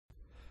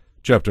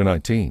Chapter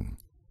 19.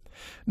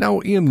 Now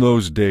in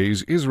those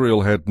days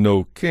Israel had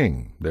no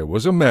king. There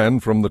was a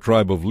man from the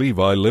tribe of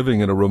Levi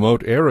living in a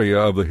remote area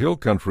of the hill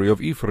country of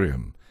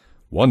Ephraim.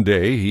 One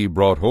day he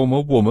brought home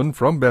a woman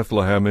from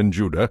Bethlehem in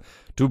Judah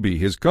to be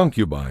his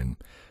concubine.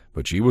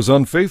 But she was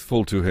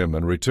unfaithful to him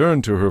and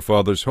returned to her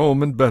father's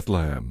home in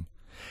Bethlehem.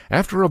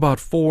 After about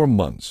 4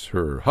 months,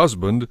 her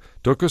husband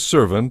took a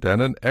servant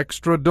and an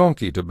extra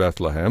donkey to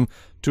Bethlehem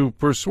to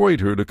persuade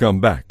her to come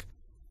back.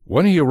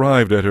 When he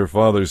arrived at her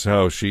father's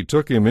house, she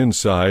took him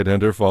inside,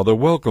 and her father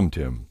welcomed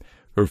him.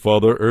 Her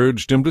father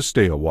urged him to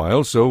stay a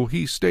while, so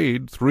he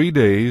stayed 3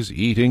 days,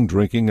 eating,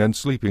 drinking, and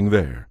sleeping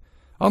there.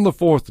 On the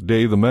 4th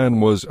day the man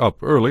was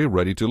up early,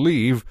 ready to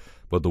leave,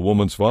 but the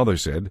woman's father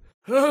said,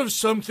 "Have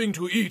something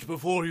to eat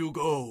before you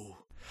go."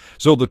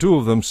 So the two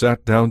of them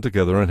sat down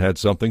together and had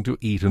something to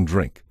eat and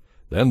drink.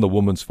 Then the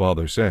woman's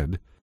father said,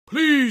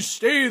 "Please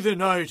stay the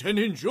night and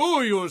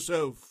enjoy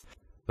yourself."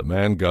 The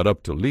man got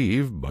up to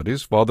leave, but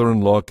his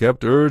father-in-law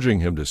kept urging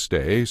him to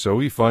stay, so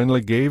he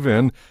finally gave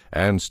in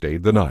and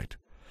stayed the night.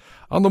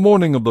 On the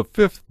morning of the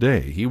 5th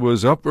day he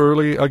was up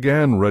early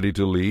again, ready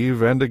to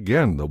leave, and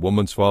again the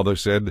woman's father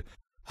said,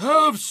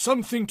 "Have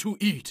something to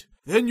eat,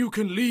 then you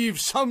can leave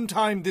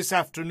sometime this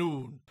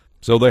afternoon."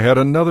 So they had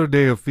another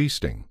day of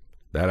feasting.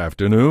 That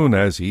afternoon,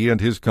 as he and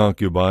his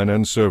concubine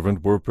and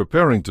servant were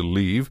preparing to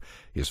leave,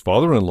 his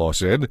father-in-law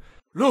said,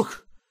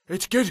 "Look,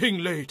 it's getting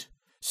late.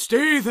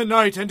 Stay the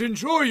night and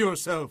enjoy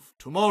yourself.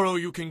 Tomorrow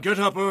you can get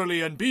up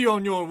early and be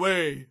on your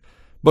way."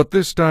 But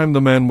this time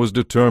the man was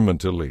determined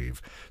to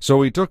leave.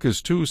 So he took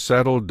his 2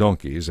 saddled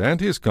donkeys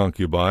and his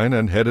concubine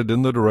and headed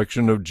in the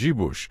direction of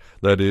Jebus,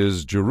 that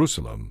is,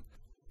 Jerusalem.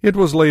 It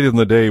was late in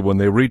the day when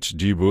they reached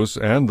Jebus,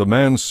 and the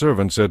man's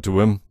servant said to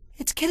him,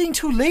 "It's getting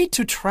too late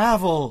to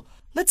travel.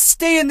 Let's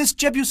stay in this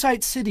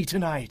Jebusite city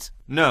tonight."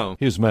 "No,"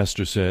 his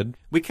master said.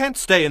 "we can't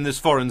stay in this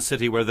foreign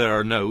city where there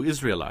are no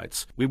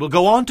Israelites. We will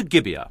go on to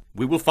Gibeah.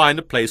 We will find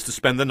a place to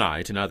spend the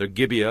night in either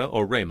Gibeah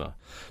or Ramah."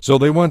 So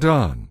they went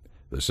on.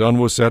 The sun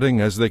was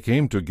setting as they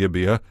came to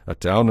Gibeah, a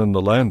town in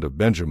the land of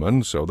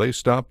Benjamin, so they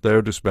stopped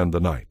there to spend the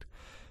night.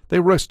 They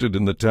rested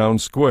in the town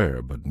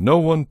square, but no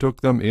one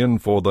took them in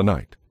for the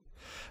night.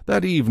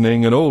 That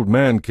evening an old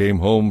man came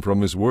home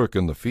from his work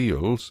in the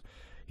fields.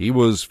 He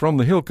was from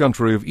the hill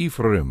country of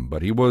Ephraim,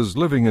 but he was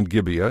living in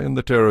Gibeah in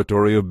the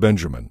territory of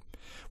Benjamin.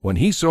 When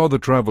he saw the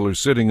travelers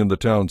sitting in the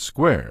town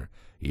square,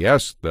 he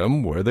asked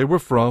them where they were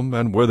from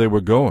and where they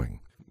were going.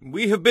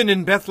 "We have been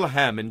in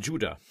Bethlehem in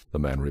Judah," the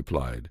man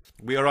replied.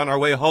 "We are on our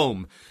way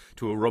home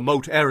to a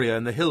remote area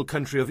in the hill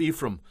country of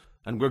Ephraim,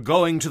 and we're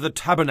going to the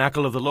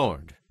tabernacle of the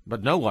Lord.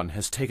 But no one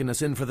has taken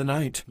us in for the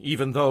night,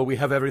 even though we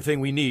have everything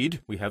we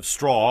need. We have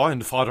straw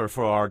and fodder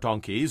for our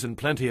donkeys, and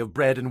plenty of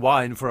bread and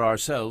wine for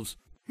ourselves."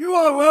 "You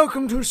are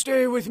welcome to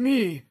stay with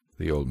me,"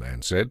 the old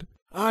man said.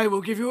 "I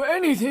will give you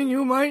anything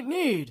you might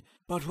need,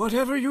 but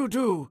whatever you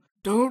do,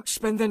 don't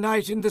spend the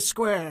night in the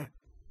square."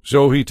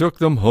 So he took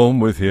them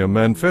home with him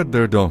and fed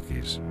their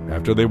donkeys.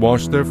 After they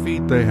washed their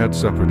feet, they had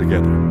supper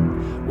together.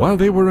 While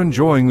they were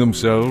enjoying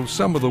themselves,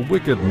 some of the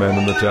wicked men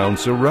in the town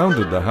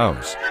surrounded the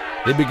house.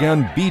 They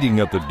began beating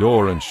at the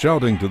door and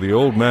shouting to the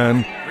old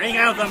man, "Bring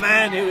out the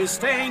man who is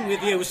staying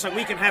with you so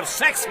we can have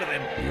sex with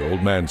him." The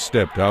old man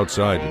stepped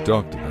outside to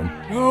talk to them.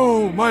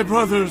 "No, my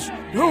brothers,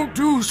 don't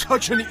do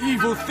such an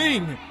evil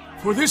thing,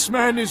 for this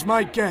man is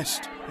my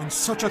guest, and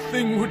such a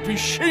thing would be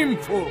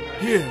shameful.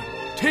 Here,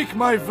 take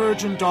my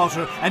virgin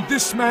daughter and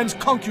this man's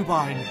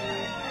concubine.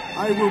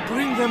 I will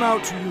bring them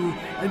out to you,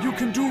 and you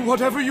can do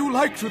whatever you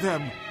like to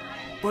them.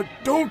 But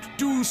don't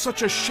do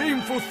such a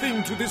shameful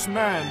thing to this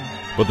man."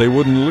 But they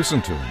wouldn't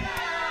listen to him.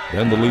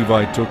 Then the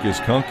Levite took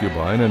his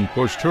concubine and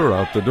pushed her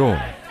out the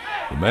door.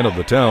 The men of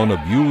the town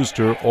abused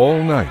her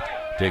all night,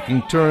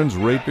 taking turns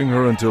raping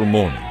her until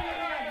morning.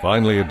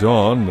 Finally at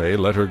dawn they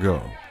let her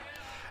go.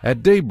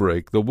 At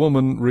daybreak the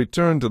woman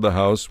returned to the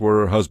house where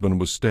her husband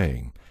was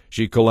staying.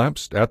 She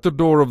collapsed at the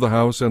door of the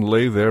house and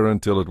lay there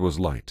until it was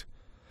light.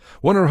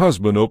 When her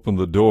husband opened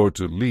the door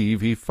to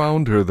leave, he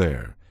found her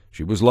there.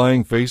 She was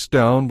lying face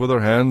down with her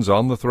hands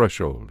on the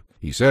threshold.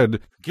 He said,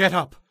 "Get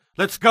up,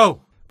 let's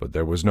go." But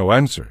there was no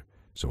answer,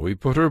 so he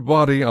put her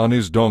body on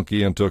his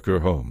donkey and took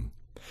her home.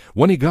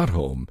 When he got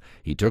home,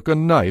 he took a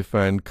knife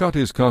and cut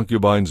his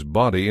concubine's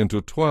body into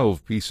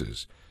 12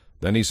 pieces.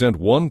 Then he sent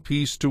 1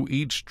 piece to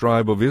each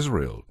tribe of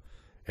Israel.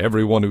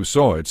 Everyone who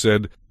saw it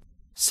said,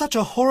 "Such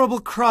a horrible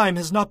crime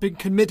has not been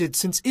committed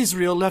since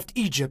Israel left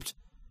Egypt.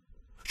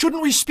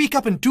 Shouldn't we speak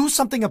up and do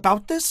something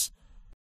about this?